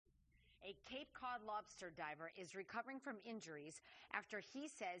a Cape Cod lobster diver is recovering from injuries after he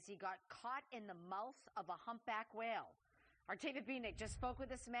says he got caught in the mouth of a humpback whale. Our David Beanick just spoke with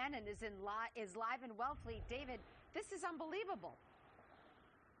this man and is live in Wellfleet. David, this is unbelievable.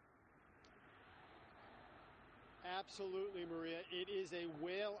 Absolutely, Maria. It is a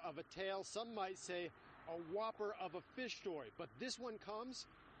whale of a tale. Some might say a whopper of a fish story. But this one comes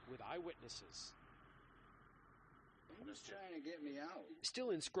with eyewitnesses. He was trying to get me out. Still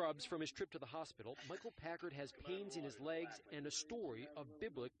in scrubs from his trip to the hospital, Michael Packard has pains in his legs and a story of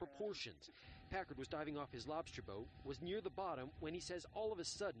biblical proportions. Packard was diving off his lobster boat, was near the bottom when he says all of a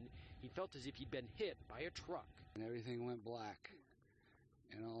sudden he felt as if he'd been hit by a truck. And everything went black.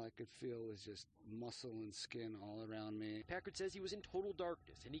 And all I could feel was just muscle and skin all around me. Packard says he was in total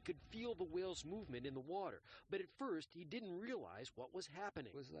darkness and he could feel the whale's movement in the water. But at first, he didn't realize what was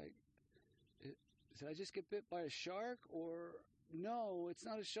happening. It was like, did I just get bit by a shark? Or, no, it's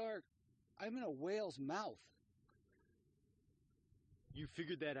not a shark. I'm in a whale's mouth. You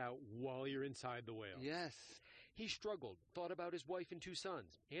figured that out while you're inside the whale? Yes. He struggled, thought about his wife and 2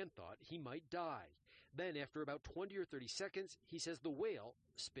 sons, and thought he might die. Then, after about 20 or 30 seconds, he says the whale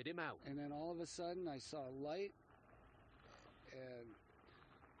spit him out. And then all of a sudden, I saw light and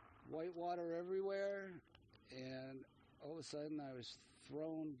white water everywhere. And all of a sudden, I was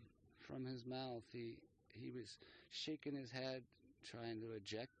thrown from his mouth. He was shaking his head, trying to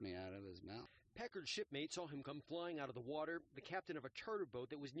eject me out of his mouth. Packard's shipmate saw him come flying out of the water. The captain of a charter boat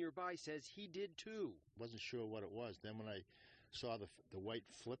that was nearby says he did too. Wasn't sure what it was. Then when I saw the white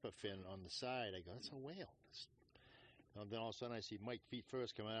flipper fin on the side, I go, that's a whale. And then all of a sudden I see Mike feet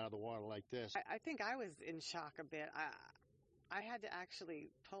first coming out of the water like this. I think I was in shock a bit. I had to actually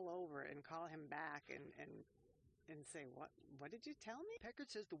pull over and call him back and say, what did you tell me?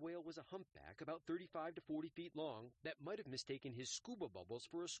 Packard says the whale was a humpback about 35 to 40 feet long that might have mistaken his scuba bubbles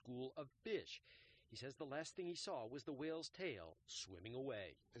for a school of fish. He says the last thing he saw was the whale's tail swimming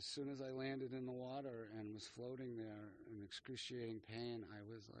away. As soon as I landed in the water and was floating there in excruciating pain, I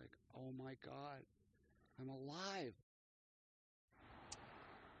was like, oh my God, I'm alive.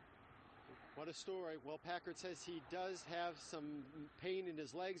 What a story. Well, Packard says he does have some pain in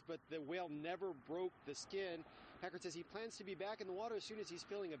his legs, but the whale never broke the skin. Packard says he plans to be back in the water as soon as he's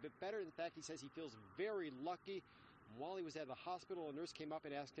feeling a bit better. In fact, he says he feels very lucky. While he was at the hospital, a nurse came up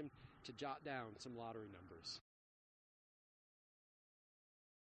and asked him to jot down some lottery numbers.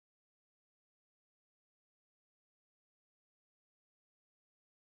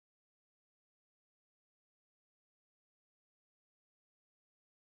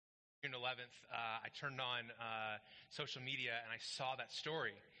 June 11th, I turned on social media and I saw that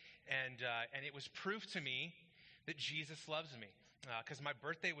story, and it was proof to me that Jesus loves me, because my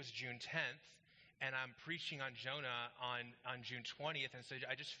birthday was June 10th, and I'm preaching on Jonah on June 20th, and so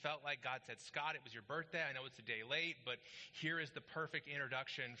I just felt like God said, Scott, it was your birthday. I know it's a day late, but here is the perfect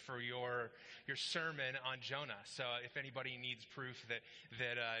introduction for your sermon on Jonah. So if anybody needs proof that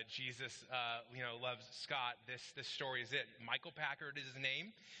Jesus loves Scott, this story is it. Michael Packard is his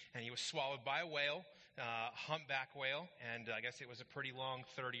name, and he was swallowed by a whale, humpback whale, and I guess it was a pretty long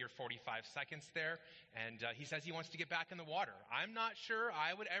 30 or 45 seconds there, and he says he wants to get back in the water. I'm not sure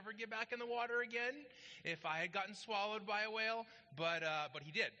I would ever get back in the water again if I had gotten swallowed by a whale, but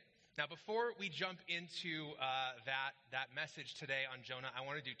he did. Now, before we jump into that message today on Jonah, I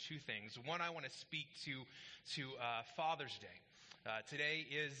want to do 2 things. One, I want to speak to Father's Day. Today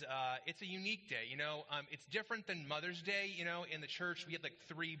is, it's a unique day. It's different than Mother's Day. In the church, we had like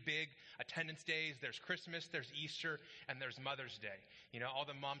 3 big attendance days. There's Christmas, there's Easter, and there's Mother's Day. All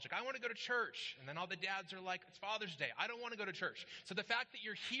the moms are like, I want to go to church. And then all the dads are like, it's Father's Day. I don't want to go to church. So the fact that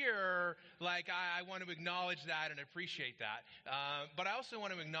you're here, I want to acknowledge that and appreciate that. But I also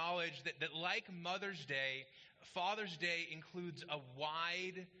want to acknowledge that like Mother's Day, Father's Day includes a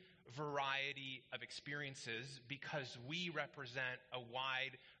wide variety of experiences because we represent a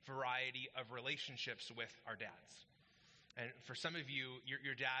wide variety of relationships with our dads. And for some of you,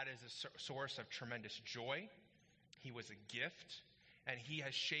 your dad is a source of tremendous joy. He was a gift, and he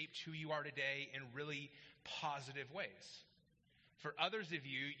has shaped who you are today in really positive ways. For others of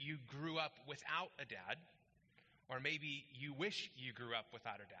you, you grew up without a dad, or maybe you wish you grew up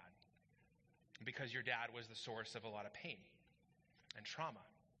without a dad because your dad was the source of a lot of pain and trauma.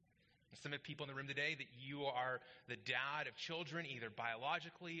 Some of the people in the room today that you are the dad of children, either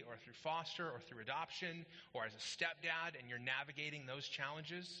biologically or through foster or through adoption or as a stepdad, and you're navigating those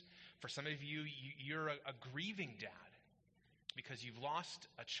challenges. For some of you, you're a grieving dad because you've lost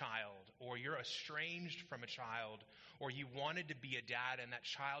a child, or you're estranged from a child, or you wanted to be a dad and that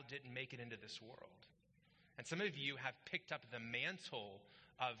child didn't make it into this world. And some of you have picked up the mantle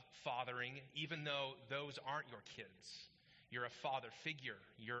of fathering, even though those aren't your kids. You're a father figure.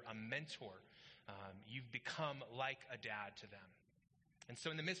 You're a mentor. You've become like a dad to them. And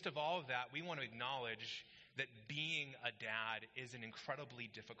so in the midst of all of that, we want to acknowledge that being a dad is an incredibly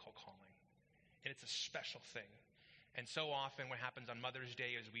difficult calling. And it's a special thing. And so often what happens on Mother's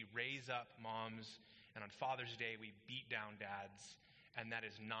Day is we raise up moms, and on Father's Day we beat down dads, and that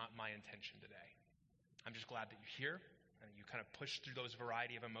is not my intention today. I'm just glad that you're here, and you kind of push through those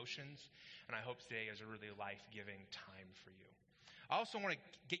variety of emotions, and I hope today is a really life-giving time for you. I also want to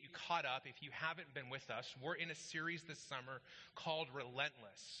get you caught up. If you haven't been with us, we're in a series this summer called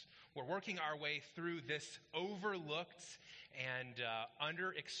Relentless. We're working our way through this overlooked and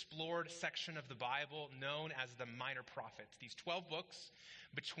underexplored section of the Bible known as the Minor Prophets. These 12 books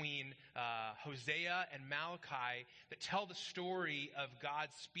between Hosea and Malachi that tell the story of God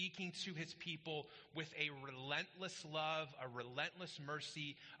speaking to his people with a relentless love, a relentless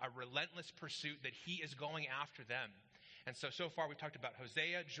mercy, a relentless pursuit that he is going after them. And so far we've talked about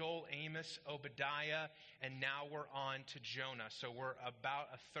Hosea, Joel, Amos, Obadiah, and now we're on to Jonah. So we're about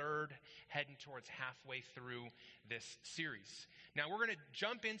a third, heading towards halfway through this series. Now we're going to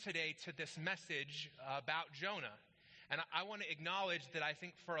jump in today to this message about Jonah. And I want to acknowledge that I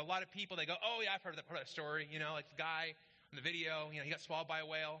think for a lot of people, they go, oh yeah, I've heard that story, like the guy in the video, he got swallowed by a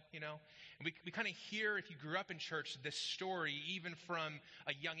whale, And we kind of hear, if you grew up in church, this story even from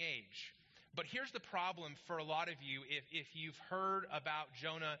a young age. But here's the problem for a lot of you if you've heard about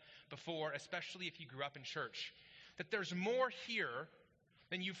Jonah before, especially if you grew up in church, that there's more here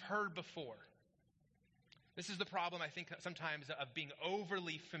than you've heard before. This is the problem, I think, sometimes of being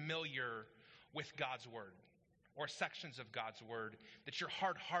overly familiar with God's Word or sections of God's Word, that you're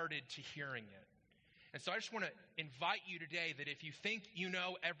hard-hearted to hearing it. And so I just want to invite you today that if you think you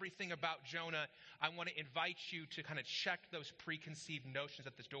know everything about Jonah, I want to invite you to kind of check those preconceived notions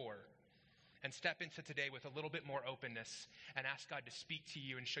at the door and step into today with a little bit more openness and ask God to speak to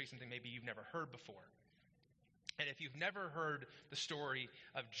you and show you something maybe you've never heard before. And if you've never heard the story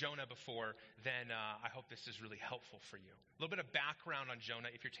of Jonah before, then I hope this is really helpful for you. A little bit of background on Jonah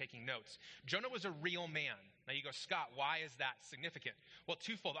if you're taking notes. Jonah was a real man. Now you go, Scott, why is that significant? Well,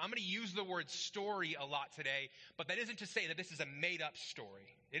 twofold. I'm going to use the word story a lot today, but that isn't to say that this is a made-up story.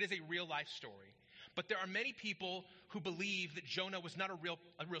 It is a real-life story. But there are many people who believe that Jonah was not a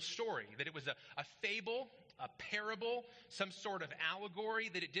real story, that it was a fable, a parable, some sort of allegory,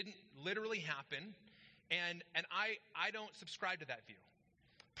 that it didn't literally happen. And I don't subscribe to that view,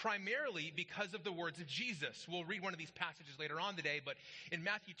 primarily because of the words of Jesus. We'll read one of these passages later on today, but in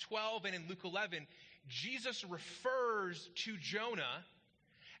Matthew 12 and in Luke 11, Jesus refers to Jonah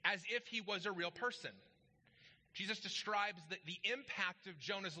as if he was a real person. Jesus describes the impact of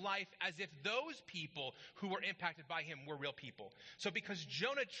Jonah's life as if those people who were impacted by him were real people. So because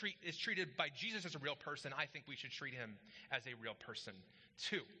Jonah is treated by Jesus as a real person, I think we should treat him as a real person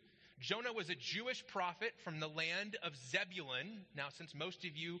too. Jonah was a Jewish prophet from the land of Zebulun. Now, since most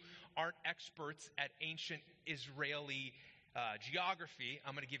of you aren't experts at ancient Israeli geography,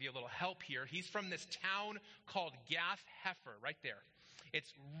 I'm going to give you a little help here. He's from this town called Gath Hefer, right there.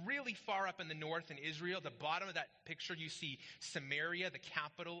 It's really far up in the north in Israel. The bottom of that picture, you see Samaria, the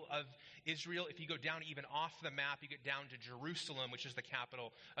capital of Israel. If you go down even off the map, you get down to Jerusalem, which is the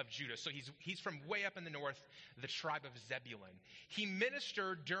capital of Judah. So he's from way up in the north, the tribe of Zebulun. He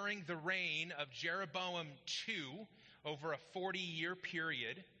ministered during the reign of Jeroboam II over a 40-year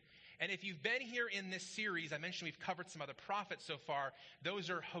period. And if you've been here in this series, I mentioned we've covered some other prophets so far. Those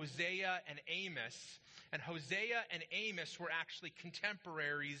are Hosea and Amos. And Hosea and Amos were actually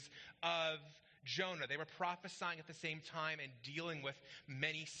contemporaries of Jonah. They were prophesying at the same time and dealing with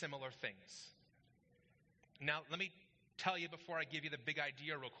many similar things. Now, let me tell you before I give you the big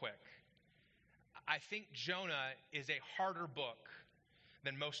idea real quick. I think Jonah is a harder book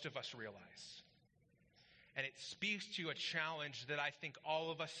than most of us realize. And it speaks to a challenge that I think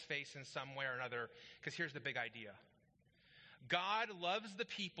all of us face in some way or another, because here's the big idea. God loves the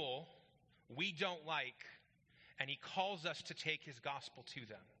people we don't like, and he calls us to take his gospel to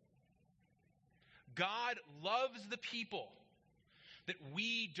them. God loves the people that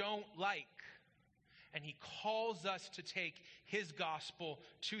we don't like, and he calls us to take his gospel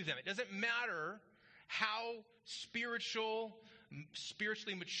to them. It doesn't matter how spiritually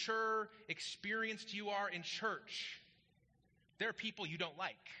mature, experienced you are in church. There are people you don't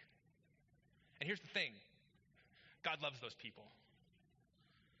like. And here's the thing. God loves those people.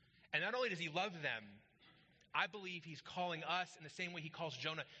 And not only does he love them, I believe he's calling us in the same way he calls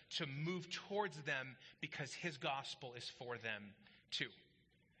Jonah to move towards them because his gospel is for them too.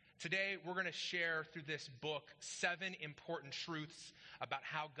 Today, we're going to share through this book 7 important truths about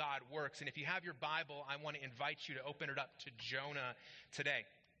how God works. And if you have your Bible, I want to invite you to open it up to Jonah today.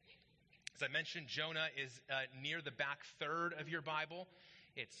 As I mentioned, Jonah is near the back third of your Bible.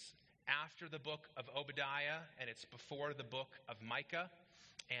 It's after the book of Obadiah, and it's before the book of Micah.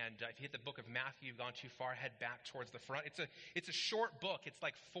 And if you hit the book of Matthew, you've gone too far, head back towards the front. It's a short book. It's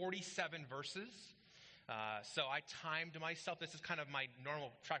like 47 verses. So I timed myself. This is kind of my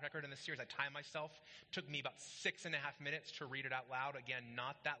normal track record in this series. I timed myself. It took me about 6.5 minutes to read it out loud. Again,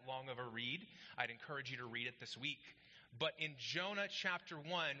 not that long of a read. I'd encourage you to read it this week. But in Jonah chapter 1,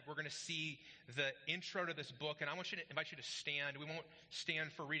 we're going to see the intro to this book. And I want you to invite you to stand. We won't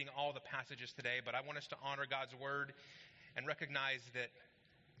stand for reading all the passages today, but I want us to honor God's word and recognize that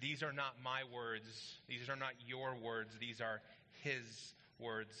these are not my words. These are not your words. These are his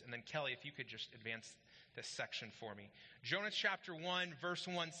words. And then Kelly, if you could just advance this section for me. Jonah chapter 1, verse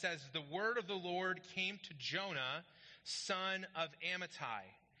 1 says, "The word of the Lord came to Jonah, son of Amittai.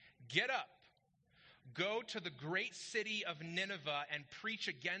 Get up, go to the great city of Nineveh and preach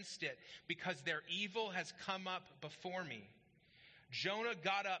against it, because their evil has come up before me." Jonah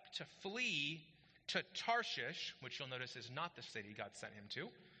got up to flee to Tarshish, which you'll notice is not the city God sent him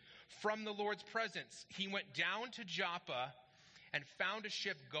to, from the Lord's presence. He went down to Joppa and found a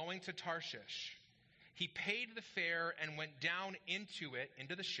ship going to Tarshish. He paid the fare and went down into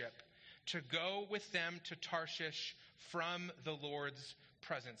the ship, to go with them to Tarshish from the Lord's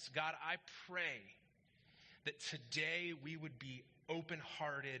presence. God, I pray that today we would be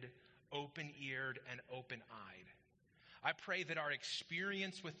open-hearted, open-eared, and open-eyed. I pray that our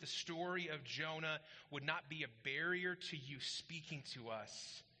experience with the story of Jonah would not be a barrier to you speaking to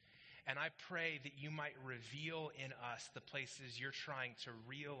us. And I pray that you might reveal in us the places you're trying to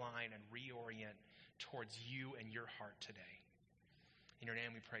realign and reorient towards you and your heart today. In your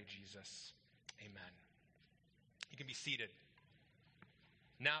name we pray, Jesus. Amen. You can be seated.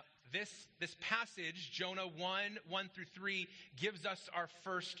 Now, this passage, Jonah 1 through 3, gives us our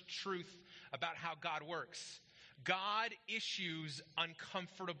first truth about how God works. God issues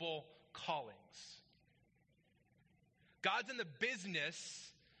uncomfortable callings. God's in the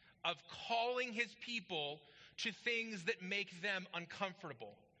business of calling his people to things that make them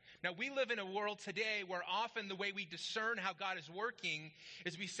uncomfortable. Now, we live in a world today where often the way we discern how God is working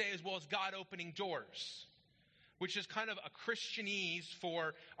is we say, as well as God opening doors, which is kind of a Christianese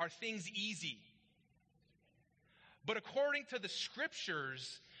for, are things easy? But according to the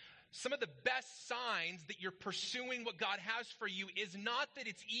scriptures, some of the best signs that you're pursuing what God has for you is not that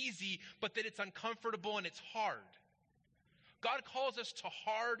it's easy, but that it's uncomfortable and it's hard. God calls us to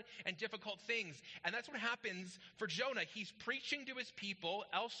hard and difficult things. And that's what happens for Jonah. He's preaching to his people.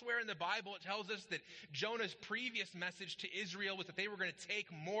 Elsewhere in the Bible, it tells us that Jonah's previous message to Israel was that they were going to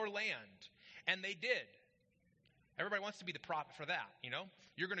take more land. And they did. Everybody wants to be the prophet for that, you know?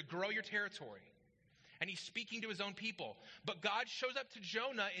 You're going to grow your territory. And he's speaking to his own people. But God shows up to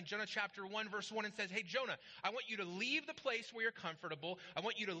Jonah in Jonah chapter 1, verse 1 and says, "Hey, Jonah, I want you to leave the place where you're comfortable. I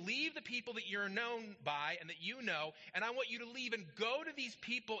want you to leave the people that you're known by and that you know. And I want you to leave and go to these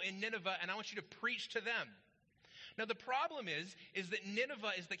people in Nineveh, and I want you to preach to them." Now, the problem is that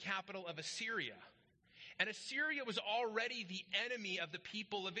Nineveh is the capital of Assyria. And Assyria was already the enemy of the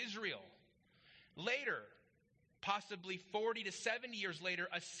people of Israel. Later, possibly 40 to 70 years later,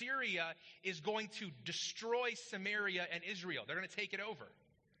 Assyria is going to destroy Samaria and Israel. They're going to take it over.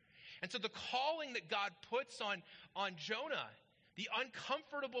 And so the calling that God puts on Jonah, the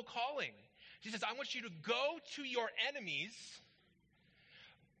uncomfortable calling, he says, I want you to go to your enemies,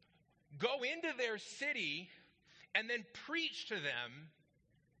 go into their city, and then preach to them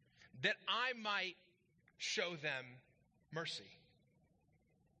that I might show them mercy.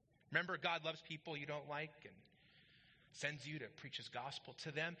 Remember, God loves people you don't like and sends you to preach his gospel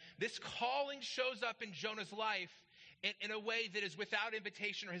to them. This calling shows up in Jonah's life in a way that is without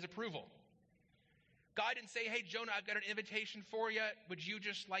invitation or his approval. God didn't say, "Hey, Jonah, I've got an invitation for you. Would you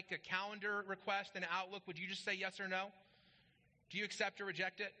just like a calendar request and an Outlook? Would you just say yes or no? Do you accept or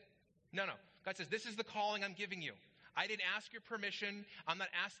reject it?" No. God says, "This is the calling I'm giving you. I didn't ask your permission. I'm not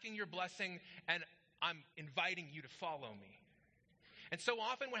asking your blessing, and I'm inviting you to follow me." And so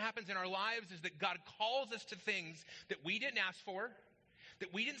often what happens in our lives is that God calls us to things that we didn't ask for,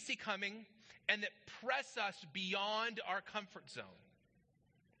 that we didn't see coming, and that press us beyond our comfort zone.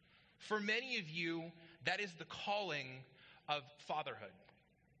 For many of you, that is the calling of fatherhood.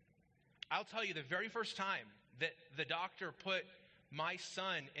 I'll tell you, the very first time that the doctor put my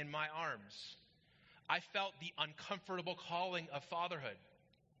son in my arms, I felt the uncomfortable calling of fatherhood.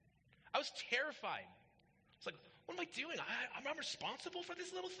 I was terrified. It's like, what am I doing? I'm responsible for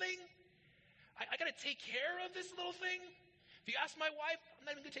this little thing? I got to take care of this little thing? If you ask my wife, I'm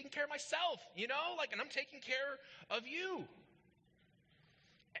not even taking care of myself, and I'm taking care of you.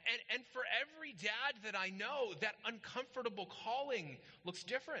 And for every dad that I know, that uncomfortable calling looks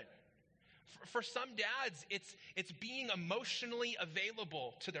different. For some dads, it's being emotionally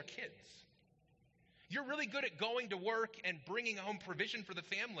available to their kids. You're really good at going to work and bringing home provision for the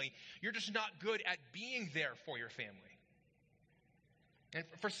family. You're just not good at being there for your family. And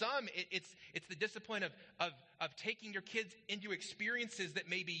for some, it's the discipline of taking your kids into experiences that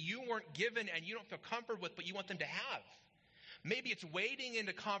maybe you weren't given and you don't feel comfortable with, but you want them to have. Maybe it's wading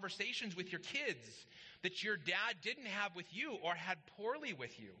into conversations with your kids that your dad didn't have with you or had poorly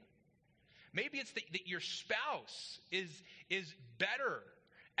with you. Maybe it's that your spouse is better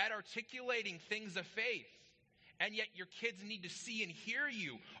at articulating things of faith, and yet your kids need to see and hear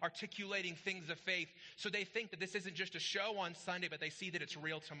you articulating things of faith, so they think that this isn't just a show on Sunday, but they see that it's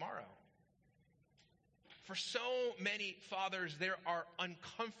real tomorrow. For so many fathers, there are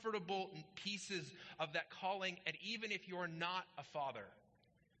uncomfortable pieces of that calling, and even if you're not a father,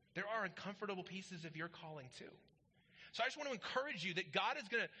 there are uncomfortable pieces of your calling too. So I just want to encourage you that God is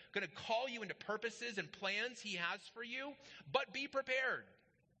going to call you into purposes and plans he has for you, but be prepared.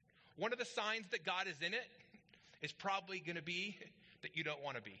 One of the signs that God is in it is probably going to be that you don't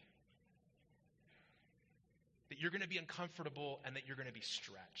want to be. That you're going to be uncomfortable and that you're going to be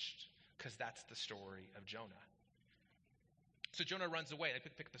stretched, because that's the story of Jonah. So Jonah runs away. I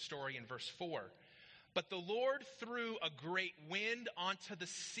pick the story in verse 4. But the Lord threw a great wind onto the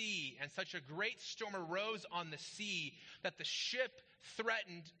sea, and such a great storm arose on the sea that the ship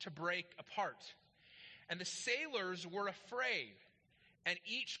threatened to break apart. And the sailors were afraid, and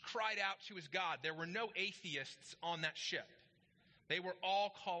each cried out to his God. There were no atheists on that ship. They were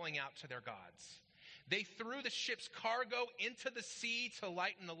all calling out to their gods. They threw the ship's cargo into the sea to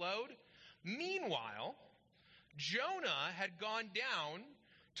lighten the load. Meanwhile, Jonah had gone down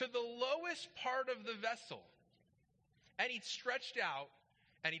to the lowest part of the vessel, and he'd stretched out,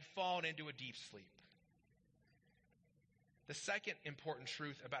 and he'd fallen into a deep sleep. The second important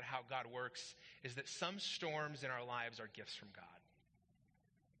truth about how God works is that some storms in our lives are gifts from God.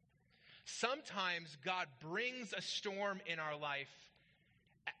 Sometimes God brings a storm in our life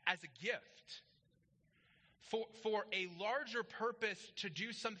as a gift for a larger purpose to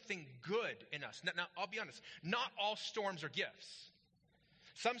do something good in us. Now, I'll be honest, not all storms are gifts.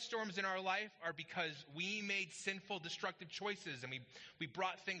 Some storms in our life are because we made sinful, destructive choices and we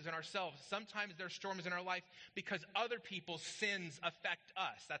brought things on ourselves. Sometimes there are storms in our life because other people's sins affect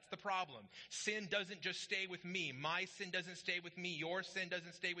us. That's the problem. Sin doesn't just stay with me. My sin doesn't stay with me. Your sin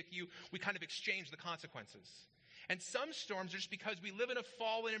doesn't stay with you. We kind of exchange the consequences. And some storms are just because we live in a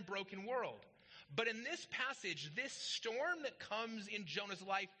fallen and broken world. But in this passage, this storm that comes in Jonah's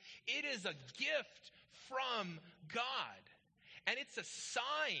life, it is a gift from God. And it's a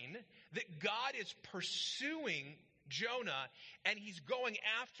sign that God is pursuing Jonah, and he's going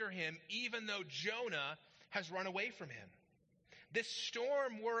after him even though Jonah has run away from him. This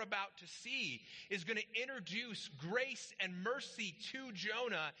storm we're about to see is going to introduce grace and mercy to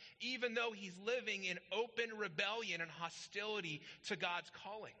Jonah, even though he's living in open rebellion and hostility to God's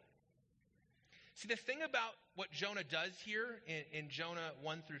calling. See, the thing about what Jonah does here in Jonah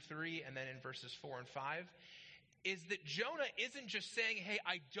 1 through 3 and then in verses 4 and 5 is that Jonah isn't just saying, hey,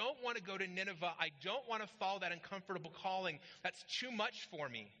 I don't want to go to Nineveh. I don't want to follow that uncomfortable calling. That's too much for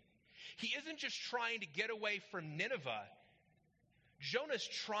me. He isn't just trying to get away from Nineveh. Jonah's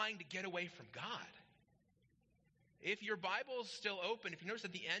trying to get away from God. If your Bible's still open, if you notice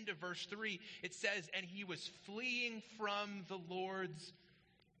at the end of verse 3, it says, and he was fleeing from the Lord's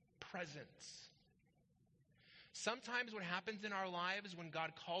presence. Sometimes what happens in our lives when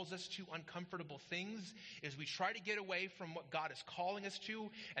God calls us to uncomfortable things is we try to get away from what God is calling us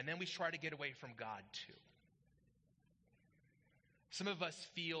to, and then we try to get away from God too. Some of us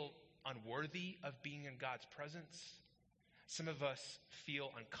feel unworthy of being in God's presence. Some of us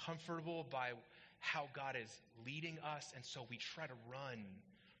feel uncomfortable by how God is leading us, and so we try to run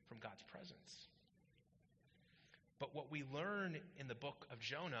from God's presence. But what we learn in the book of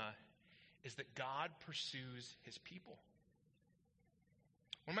Jonah is that God pursues his people.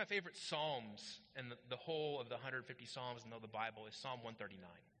 One of my favorite Psalms in the whole of the 150 Psalms in the Bible is Psalm 139.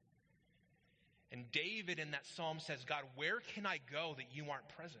 And David in that Psalm says, God, where can I go that you aren't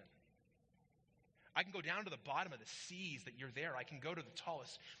present? I can go down to the bottom of the seas that you're there. I can go to the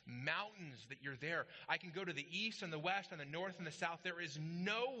tallest mountains that you're there. I can go to the east and the west and the north and the south. There is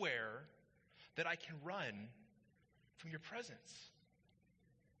nowhere that I can run from your presence.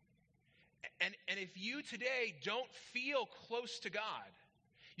 And if you today don't feel close to God,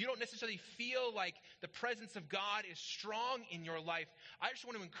 you don't necessarily feel like the presence of God is strong in your life, I just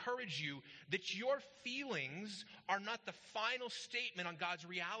want to encourage you that your feelings are not the final statement on God's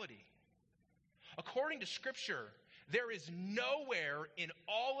reality. According to Scripture, there is nowhere in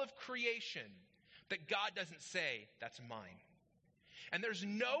all of creation that God doesn't say, "That's mine." And there's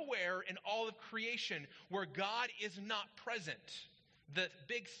nowhere in all of creation where God is not present. The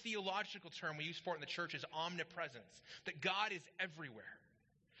big theological term we use for it in the church is omnipresence, that God is everywhere.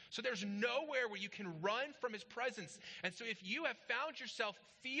 So there's nowhere where you can run from his presence. And so if you have found yourself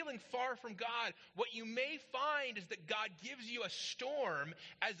feeling far from God, what you may find is that God gives you a storm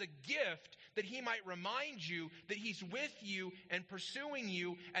as a gift that he might remind you that he's with you and pursuing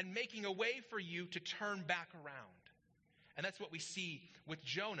you and making a way for you to turn back around. And that's what we see with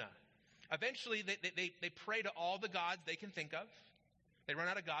Jonah. Eventually, they pray to all the gods they can think of. They run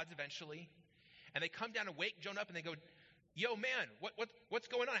out of gods eventually. And they come down and wake Jonah up and they go, "Yo, man, what's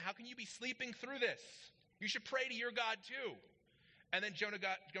going on? How can you be sleeping through this? You should pray to your God too." And then Jonah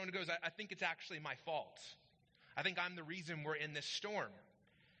goes, I think it's actually my fault. I think I'm the reason we're in this storm.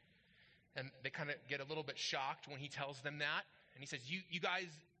 And they kind of get a little bit shocked when he tells them that. And he says, you guys,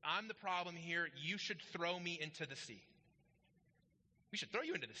 I'm the problem here. You should throw me into the sea. We should throw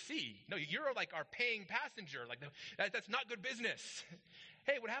you into the sea. No, you're like our paying passenger. Like that's not good business.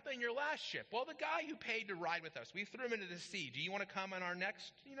 Hey, what happened in your last ship? Well, the guy who paid to ride with us, we threw him into the sea. Do you want to come on our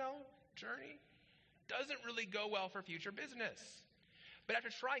next, journey? Doesn't really go well for future business. But after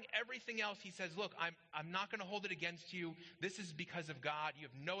trying everything else, he says, look, I'm not going to hold it against you. This is because of God. You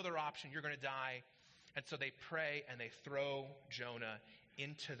have no other option. You're going to die. And so they pray and they throw Jonah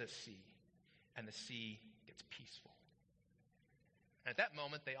into the sea. And the sea gets peaceful. And at that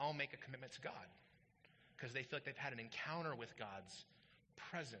moment, they all make a commitment to God because they feel like they've had an encounter with God's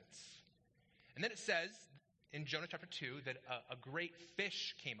presence. And then it says in Jonah chapter 2 that a great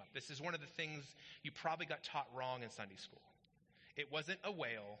fish came up. This is one of the things you probably got taught wrong in Sunday school. It wasn't a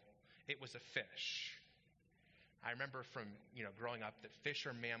whale, it was a fish. I remember from growing up that fish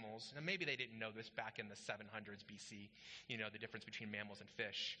are mammals. And maybe they didn't know this back in the 700s BC, the difference between mammals and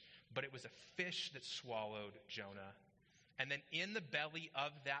fish. But it was a fish that swallowed Jonah. And then in the belly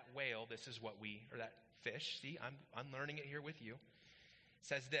of that whale, that fish, see, I'm learning it here with you,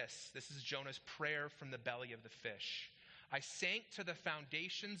 says this is Jonah's prayer from the belly of the fish. I sank to the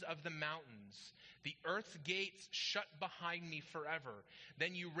foundations of the mountains. The earth's gates shut behind me forever.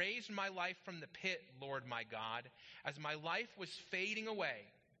 Then you raised my life from the pit, Lord my God. As my life was fading away,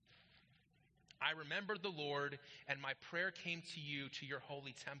 I remembered the Lord, and my prayer came to you, to your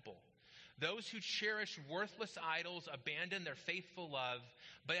holy temple. Those who cherish worthless idols abandon their faithful love.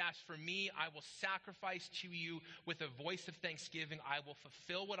 But as for me, I will sacrifice to you with a voice of thanksgiving. I will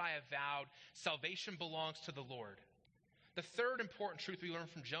fulfill what I have vowed. Salvation belongs to the Lord. The third important truth we learn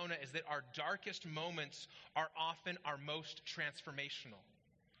from Jonah is that our darkest moments are often our most transformational.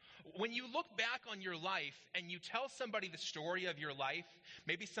 When you look back on your life and you tell somebody the story of your life,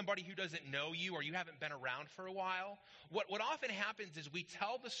 maybe somebody who doesn't know you or you haven't been around for a while, what often happens is we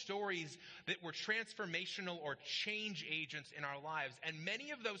tell the stories that were transformational or change agents in our lives. And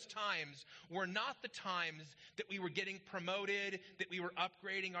many of those times were not the times that we were getting promoted, that we were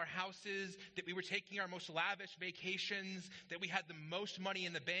upgrading our houses, that we were taking our most lavish vacations, that we had the most money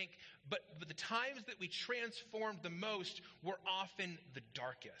in the bank. But the times that we transformed the most were often the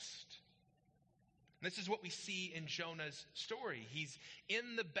darkest. And this is what we see in Jonah's story. He's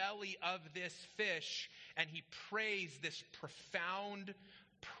in the belly of this fish, and he prays this profound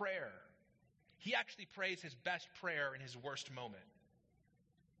prayer. He actually prays his best prayer in his worst moment.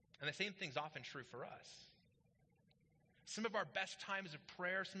 And the same thing's often true for us. Some of our best times of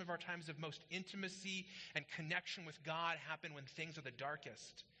prayer, some of our times of most intimacy and connection with God happen when things are the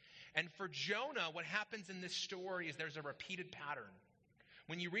darkest. And for Jonah, what happens in this story is there's a repeated pattern.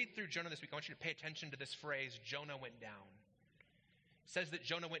 When you read through Jonah this week, I want you to pay attention to this phrase, Jonah went down. It says that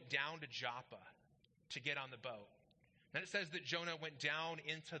Jonah went down to Joppa to get on the boat. Then it says that Jonah went down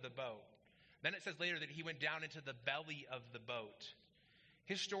into the boat. Then it says later that he went down into the belly of the boat.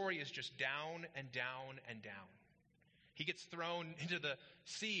 His story is just down and down and down. He gets thrown into the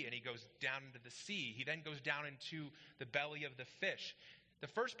sea and he goes down into the sea. He then goes down into the belly of the fish. The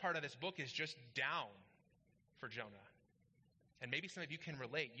first part of this book is just down for Jonah. And maybe some of you can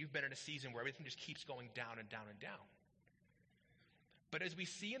relate. You've been in a season where everything just keeps going down and down and down. But as we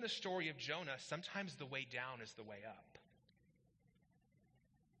see in the story of Jonah, sometimes the way down is the way up.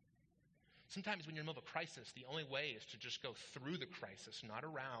 Sometimes when you're in the middle of a crisis, the only way is to just go through the crisis, not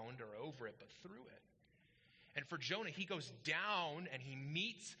around or over it, but through it. And for Jonah, he goes down and he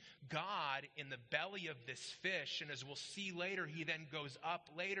meets God in the belly of this fish. And as we'll see later, he then goes up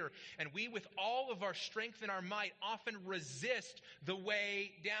later. And we, with all of our strength and our might, often resist the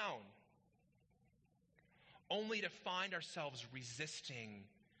way down, only to find ourselves resisting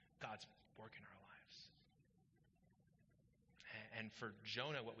God's work in our lives. And for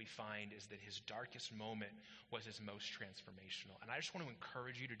Jonah, what we find is that his darkest moment was his most transformational. And I just want to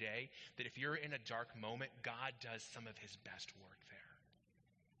encourage you today that if you're in a dark moment, God does some of his best work there.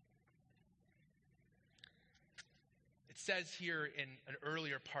 It says here in an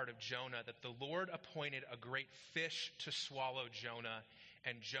earlier part of Jonah that the Lord appointed a great fish to swallow Jonah,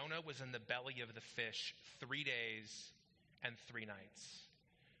 and Jonah was in the belly of the fish 3 days and 3 nights.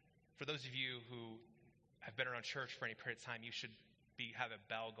 For those of you who have been around church for any period of time, you should have a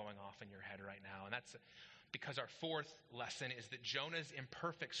bell going off in your head right now. And that's because our fourth lesson is that Jonah's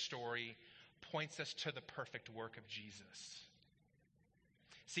imperfect story points us to the perfect work of Jesus.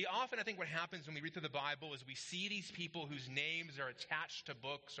 See, often I think what happens when we read through the Bible is we see these people whose names are attached to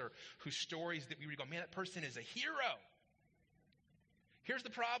books or whose stories that we read go, man, that person is a hero. Here's the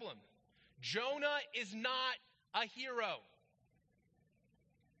problem. Jonah is not a hero.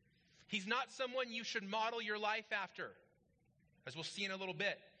 He's not someone you should model your life after, as we'll see in a little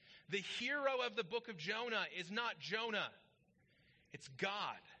bit. The hero of the book of Jonah is not Jonah. It's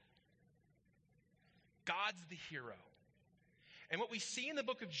God. God's the hero. And what we see in the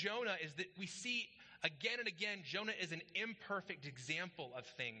book of Jonah is that we see again and again, Jonah is an imperfect example of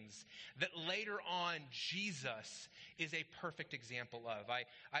things that later on Jesus is a perfect example of. I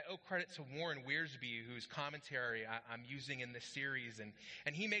owe credit to Warren Wiersbe, whose commentary I'm using in this series,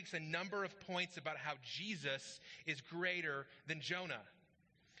 and he makes a number of points about how Jesus is greater than Jonah.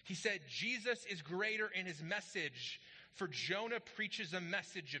 He said, Jesus is greater in his message, for Jonah preaches a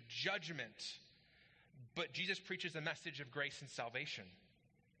message of judgment, but Jesus preaches a message of grace and salvation.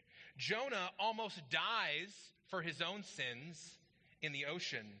 Jonah almost dies for his own sins in the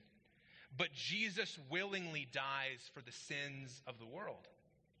ocean, but Jesus willingly dies for the sins of the world.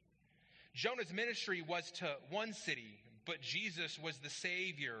 Jonah's ministry was to one city, but Jesus was the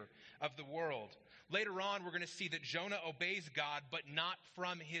Savior of the world. Later on, we're going to see that Jonah obeys God, but not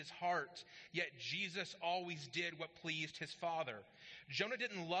from his heart. Yet Jesus always did what pleased his Father. Jonah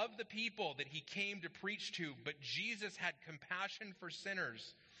didn't love the people that he came to preach to, but Jesus had compassion for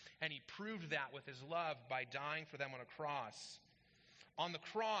sinners, and he proved that with his love by dying for them on a cross. On the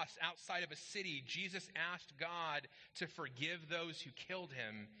cross, outside of a city, Jesus asked God to forgive those who killed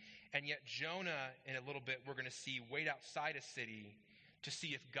him, and yet Jonah, in a little bit, we're going to see, wait outside a city to see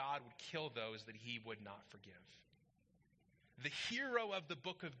if God would kill those that he would not forgive. The hero of the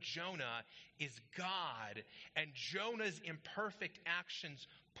book of Jonah is God, and Jonah's imperfect actions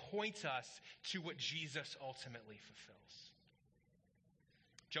point us to what Jesus ultimately fulfills.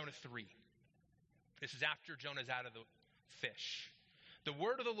 Jonah 3. This is after Jonah's out of the fish. The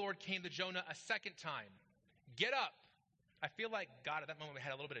word of the Lord came to Jonah a second time. Get up. I feel like God at that moment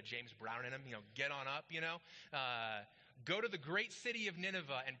had a little bit of James Brown in him. Get on up, Go to the great city of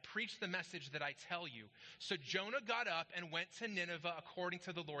Nineveh and preach the message that I tell you. So Jonah got up and went to Nineveh according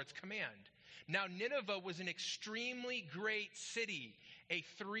to the Lord's command. Now Nineveh was an extremely great city, a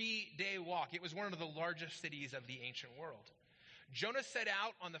 3-day walk. It was one of the largest cities of the ancient world. Jonah set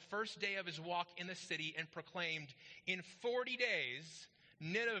out on the first day of his walk in the city and proclaimed, in 40 days,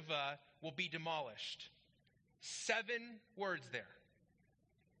 Nineveh will be demolished. 7 words there.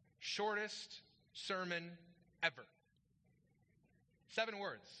 Shortest sermon ever. 7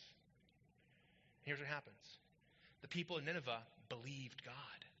 words. Here's what happens. The people in Nineveh believed God.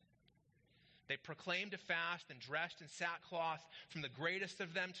 They proclaimed a fast and dressed in sackcloth, from the greatest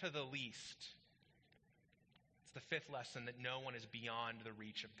of them to the least. It's the 5th lesson, that no one is beyond the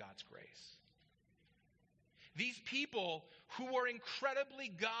reach of God's grace. These people who were incredibly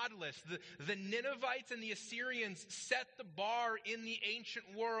godless, the Ninevites and the Assyrians, set the bar in the ancient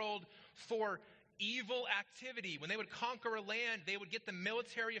world for evil activity. When they would conquer a land, they would get the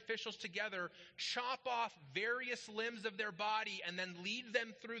military officials together, chop off various limbs of their body, and then lead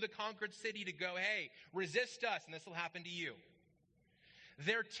them through the conquered city to go, hey, resist us, and this will happen to you.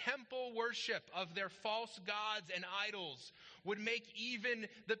 Their temple worship of their false gods and idols would make even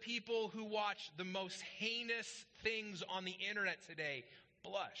the people who watch the most heinous things on the internet today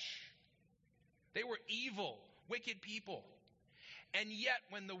blush. They were evil, wicked people. And yet,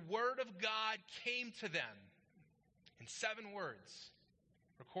 when the word of God came to them, in 7 words,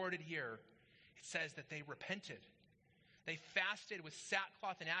 recorded here, it says that they repented. They fasted with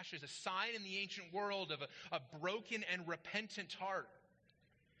sackcloth and ashes, a sign in the ancient world of a broken and repentant heart.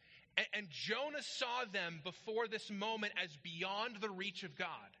 And Jonah saw them before this moment as beyond the reach of God.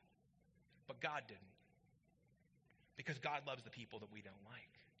 But God didn't. Because God loves the people that we don't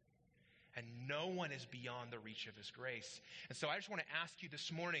like. And no one is beyond the reach of his grace. And so I just want to ask you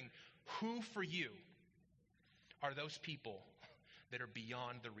this morning, who for you are those people that are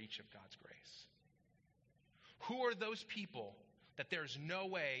beyond the reach of God's grace? Who are those people that there's no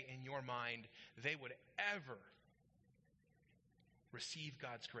way in your mind they would ever receive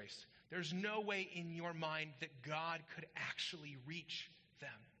God's grace? There's no way in your mind that God could actually reach them.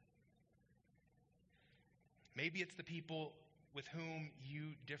 Maybe it's the people with whom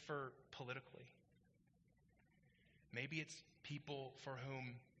you differ politically. Maybe it's people for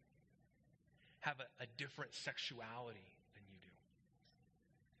whom have a different sexuality than you do.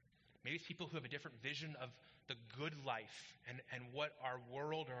 Maybe it's people who have a different vision of the good life and what our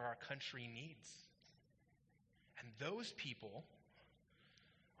world or our country needs. And those people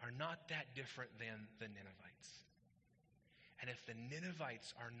are not that different than the Ninevites. And if the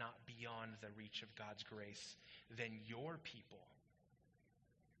Ninevites are not beyond the reach of God's grace, then your people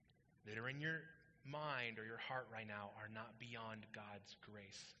that are in your mind or your heart right now are not beyond God's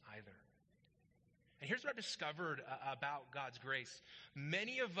grace either. And here's what I've discovered about God's grace.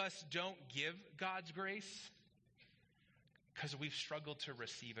 Many of us don't give God's grace because we've struggled to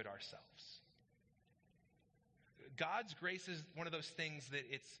receive it ourselves. God's grace is one of those things that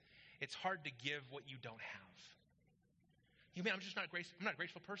it's hard to give what you don't have. You mean I'm not a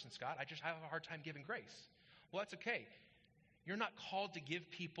grateful person, Scott. I just have a hard time giving grace. Well, that's okay. You're not called to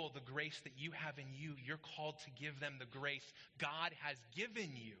give people the grace that you have in you. You're called to give them the grace God has given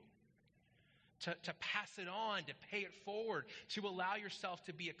you. To pass it on, to pay it forward, to allow yourself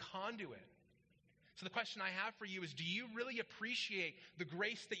to be a conduit. So the question I have for you is, do you really appreciate the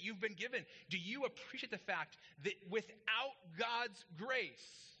grace that you've been given? Do you appreciate the fact that without God's grace,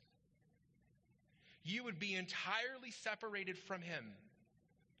 you would be entirely separated from him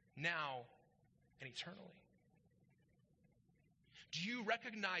now and eternally? Do you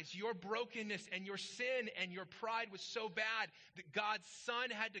recognize your brokenness and your sin and your pride was so bad that God's Son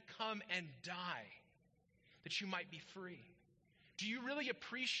had to come and die that you might be free? Do you really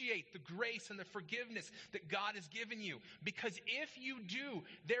appreciate the grace and the forgiveness that God has given you? Because if you do,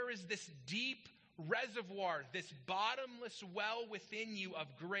 there is this deep reservoir, this bottomless well within you of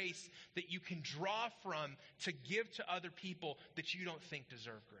grace that you can draw from to give to other people that you don't think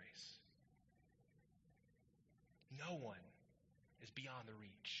deserve grace. No one is beyond the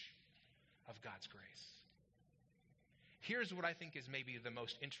reach of God's grace. Here's what I think is maybe the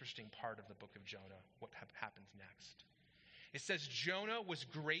most interesting part of the book of Jonah, what happens next. It says Jonah was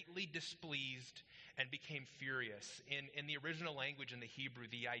greatly displeased and became furious. In the original language, in the Hebrew,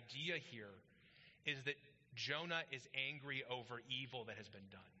 the idea here is that Jonah is angry over evil that has been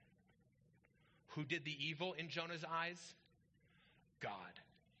done. Who did the evil in Jonah's eyes? God.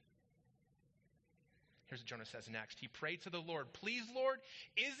 Here's what Jonah says next. He prayed to the Lord, "Please, Lord,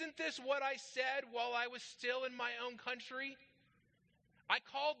 isn't this what I said while I was still in my own country? I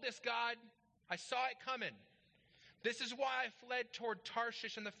called this, God. I saw it coming. This is why I fled toward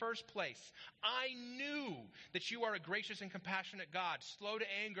Tarshish in the first place. I knew that you are a gracious and compassionate God, slow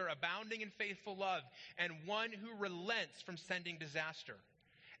to anger, abounding in faithful love, and one who relents from sending disaster.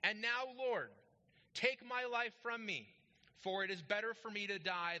 And now, Lord, take my life from me, for it is better for me to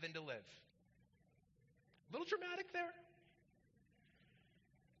die than to live." A little dramatic there.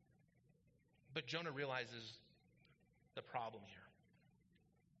 But Jonah realizes the problem here.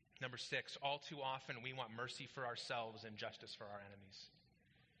 Number 6, all too often we want mercy for ourselves and justice for our enemies.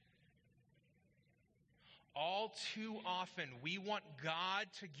 All too often we want God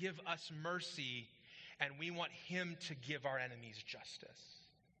to give us mercy and we want him to give our enemies justice.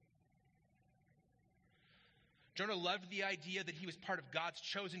 Jonah loved the idea that he was part of God's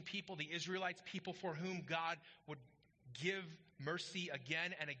chosen people, the Israelites, people for whom God would give mercy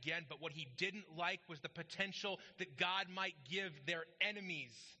again and again. But what he didn't like was the potential that God might give their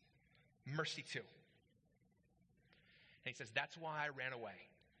enemies mercy too. And he says, that's why I ran away,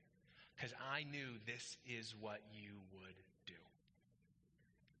 because I knew this is what you would do.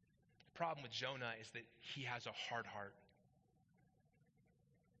 The problem with Jonah is that he has a hard heart.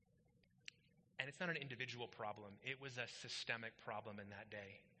 And it's not an individual problem. It was a systemic problem in that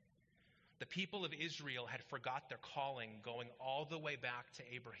day. The people of Israel had forgot their calling going all the way back to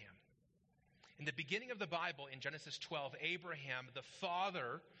Abraham. In the beginning of the Bible, in Genesis 12, Abraham, the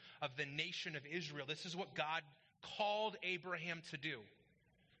father of the nation of Israel, this is what God called Abraham to do.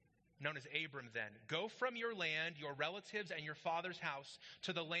 known as Abram then, "Go from your land, your relatives, and your father's house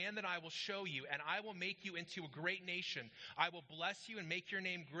to the land that I will show you, and I will make you into a great nation. I will bless you and make your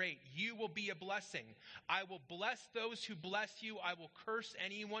name great. You will be a blessing. I will bless those who bless you. I will curse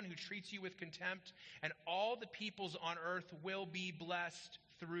anyone who treats you with contempt, and all the peoples on earth will be blessed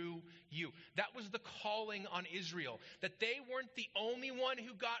through you." That was the calling on Israel, that they weren't the only one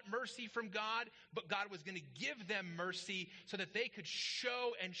who got mercy from God, but God was going to give them mercy so that they could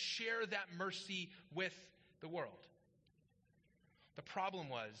show and share that mercy with the world. The problem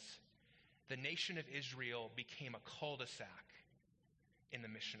was the nation of Israel became a cul-de-sac in the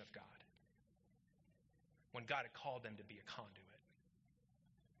mission of God when God had called them to be a conduit.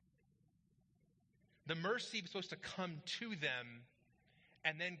 The mercy was supposed to come to them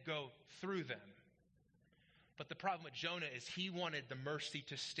and then go through them. But the problem with Jonah is he wanted the mercy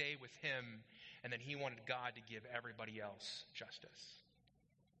to stay with him, and then he wanted God to give everybody else justice.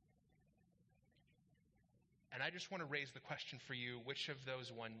 And I just want to raise the question for you, which of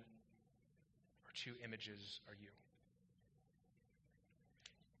those one or two images are you?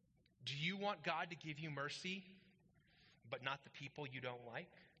 Do you want God to give you mercy, but not the people you don't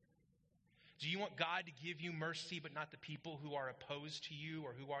like? Do you want God to give you mercy, but not the people who are opposed to you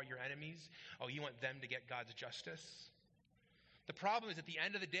or who are your enemies? Oh, you want them to get God's justice? The problem is, at the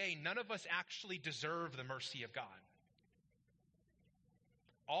end of the day, none of us actually deserve the mercy of God.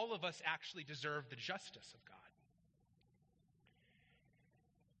 All of us actually deserve the justice of God.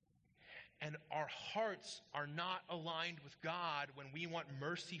 And our hearts are not aligned with God when we want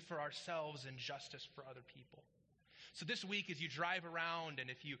mercy for ourselves and justice for other people. So this week, as you drive around and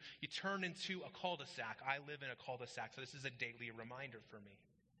if you turn into a cul-de-sac, I live in a cul-de-sac, so this is a daily reminder for me.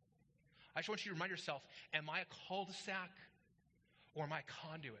 I just want you to remind yourself, am I a cul-de-sac or am I a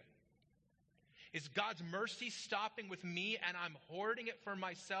conduit? Is God's mercy stopping with me and I'm hoarding it for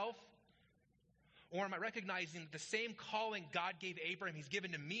myself? Or am I recognizing the same calling God gave Abraham, he's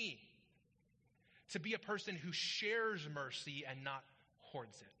given to me, to be a person who shares mercy and not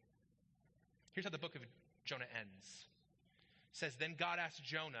hoards it? Here's how the book of Jonah ends. It says, "Then God asked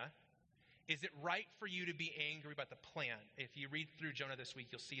Jonah, 'Is it right for you to be angry about the plant?'" If you read through Jonah this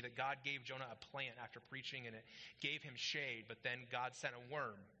week, you'll see that God gave Jonah a plant after preaching, and it gave him shade, but then God sent a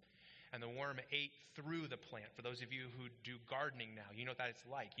worm, and the worm ate through the plant. For those of you who do gardening now, you know what that it's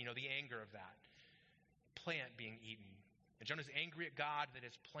like. You know the anger of that plant being eaten. And Jonah's angry at God that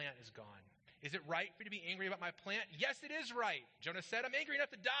his plant is gone. "Is it right for you to be angry about my plant?" "Yes, it is right." Jonah said, "I'm angry enough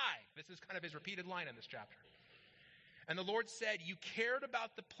to die." This is kind of his repeated line in this chapter. And the Lord said, "You cared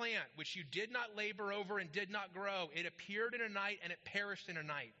about the plant, which you did not labor over and did not grow. It appeared in a night and it perished in a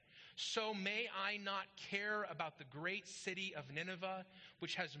night. So may I not care about the great city of Nineveh,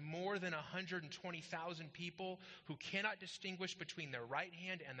 which has more than 120,000 people who cannot distinguish between their right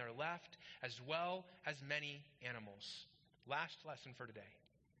hand and their left, as well as many animals." Last lesson for today.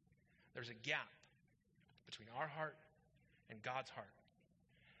 There's a gap between our heart and God's heart,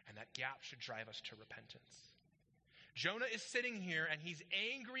 and that gap should drive us to repentance. Jonah is sitting here, and he's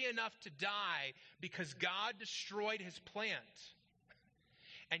angry enough to die because God destroyed his plant.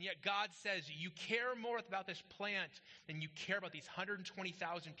 And yet God says, "You care more about this plant than you care about these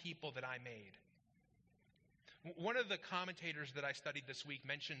 120,000 people that I made." One of the commentators that I studied this week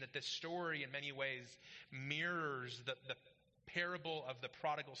mentioned that this story in many ways mirrors the parable of the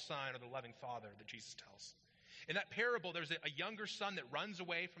prodigal son or the loving father that Jesus tells. In that parable, there's a younger son that runs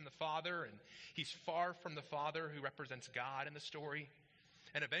away from the father, and he's far from the father who represents God in the story.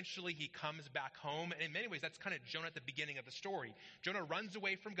 And eventually he comes back home. And in many ways, that's kind of Jonah at the beginning of the story. Jonah runs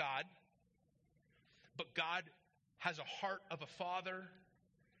away from God, but God has a heart of a father.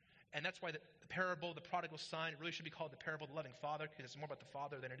 And that's why the parable of the prodigal son really should be called the parable of the loving father, because it's more about the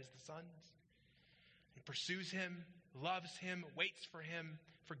father than it is the sons. He pursues him, loves him, waits for him,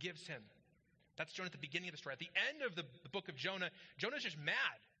 forgives him. That's Jonah at the beginning of the story. At the end of the book of Jonah, Jonah's just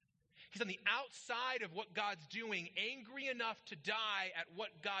mad. He's on the outside of what God's doing, angry enough to die at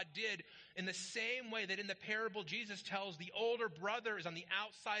what God did, in the same way that in the parable Jesus tells, the older brother is on the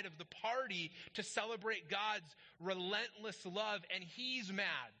outside of the party to celebrate God's relentless love, and he's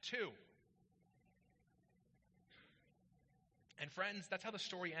mad too. And friends, that's how the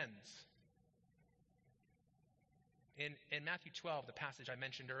story ends. In Matthew 12, the passage I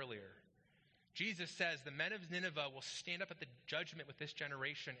mentioned earlier, Jesus says the men of Nineveh will stand up at the judgment with this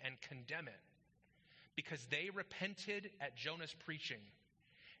generation and condemn it because they repented at Jonah's preaching.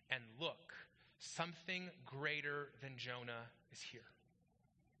 And look, something greater than Jonah is here.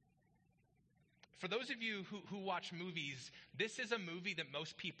 For those of you who watch movies, this is a movie that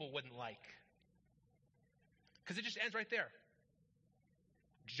most people wouldn't like because it just ends right there.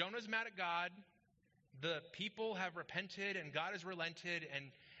 Jonah's mad at God. The people have repented and God has relented.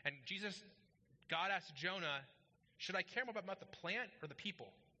 And God asked Jonah, should I care more about the plant or the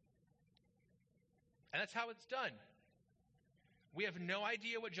people? And that's how it's done. We have no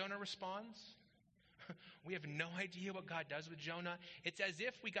idea what Jonah responds. We have no idea what God does with Jonah. It's as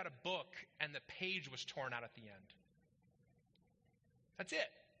if we got a book and the page was torn out at the end. That's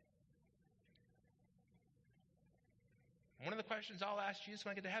it. One of the questions I'll ask Jesus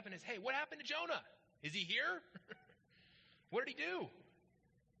when I get to heaven is, hey, what happened to Jonah? Is he here? What did he do?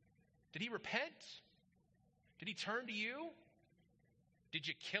 Did he repent? Did he turn to you? Did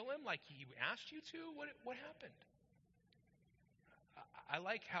you kill him like he asked you to? What happened? I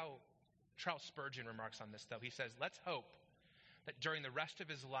like how Charles Spurgeon remarks on this, though. He says, let's hope that during the rest of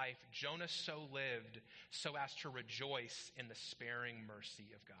his life, Jonah so lived so as to rejoice in the sparing mercy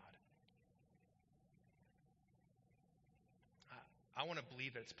of God. I want to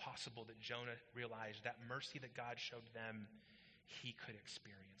believe that it's possible that Jonah realized that mercy that God showed them, he could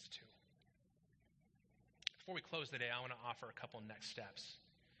experience too. Before we close today, I want to offer a couple next steps.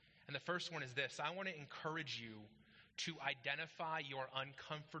 And the first one is this. I want to encourage you to identify your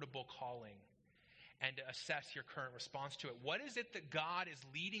uncomfortable calling and to assess your current response to it. What is it that God is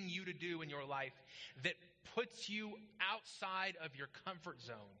leading you to do in your life that puts you outside of your comfort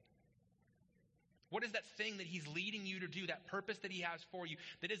zone? What is that thing that he's leading you to do, that purpose that he has for you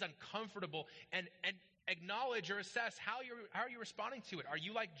that is uncomfortable? And acknowledge or assess how are you responding to it. Are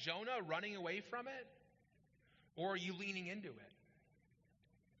you like Jonah running away from it? Or are you leaning into it?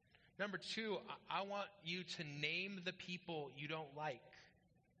 Number two, I want you to name the people you don't like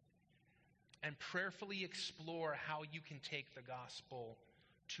and prayerfully explore how you can take the gospel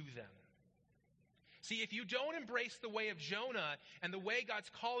to them. See, if you don't embrace the way of Jonah and the way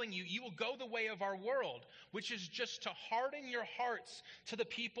God's calling you, you will go the way of our world, which is just to harden your hearts to the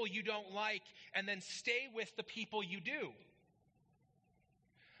people you don't like and then stay with the people you do.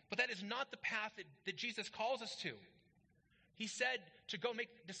 But that is not the path that Jesus calls us to. He said to go make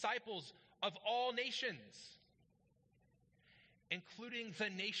disciples of all nations, including the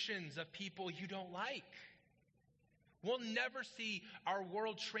nations of people you don't like. We'll never see our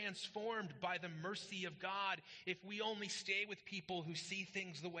world transformed by the mercy of God if we only stay with people who see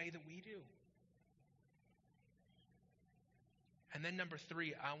things the way that we do. And then number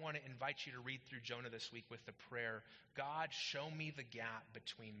three, I want to invite you to read through Jonah this week with the prayer, God, show me the gap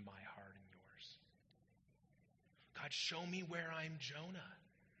between my heart and yours. God, show me where I'm Jonah.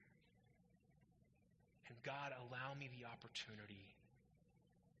 And God, allow me the opportunity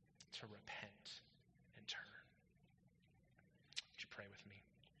to repent and turn. Would you pray with me?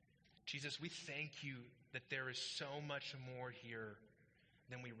 Jesus, we thank you that there is so much more here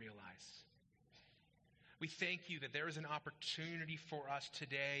than we realize. We thank you that there is an opportunity for us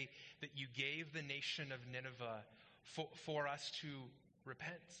today that you gave the nation of Nineveh for us to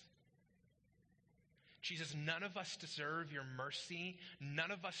repent. Jesus, none of us deserve your mercy.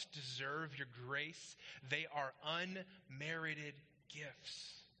 None of us deserve your grace. They are unmerited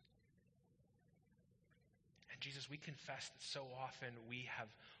gifts. And Jesus, we confess that so often we have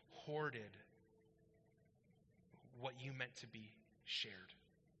hoarded what you meant to be shared.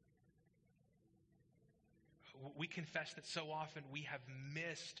 We confess that so often we have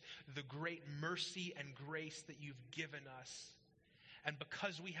missed the great mercy and grace that you've given us. And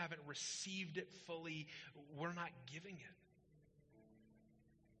because we haven't received it fully, we're not giving it.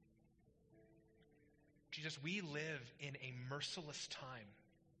 Jesus, we live in a merciless time.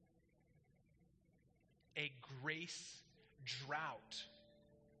 A grace drought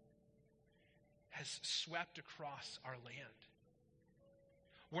has swept across our land.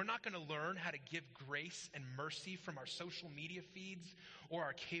 We're not going to learn how to give grace and mercy from our social media feeds or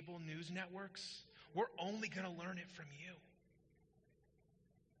our cable news networks. We're only going to learn it from you.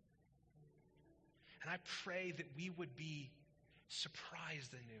 And I pray that we would be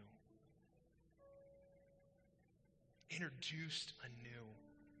surprised anew, introduced anew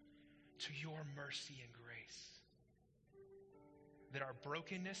to your mercy and grace. That our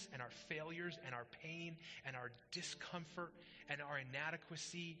brokenness and our failures and our pain and our discomfort and our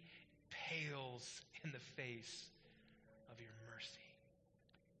inadequacy pales in the face of your mercy.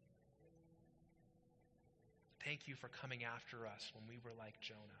 Thank you for coming after us when we were like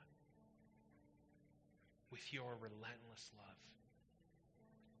Jonah, with your relentless love.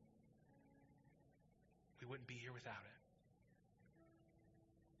 We wouldn't be here without it.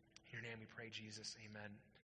 In your name we pray, Jesus. Amen.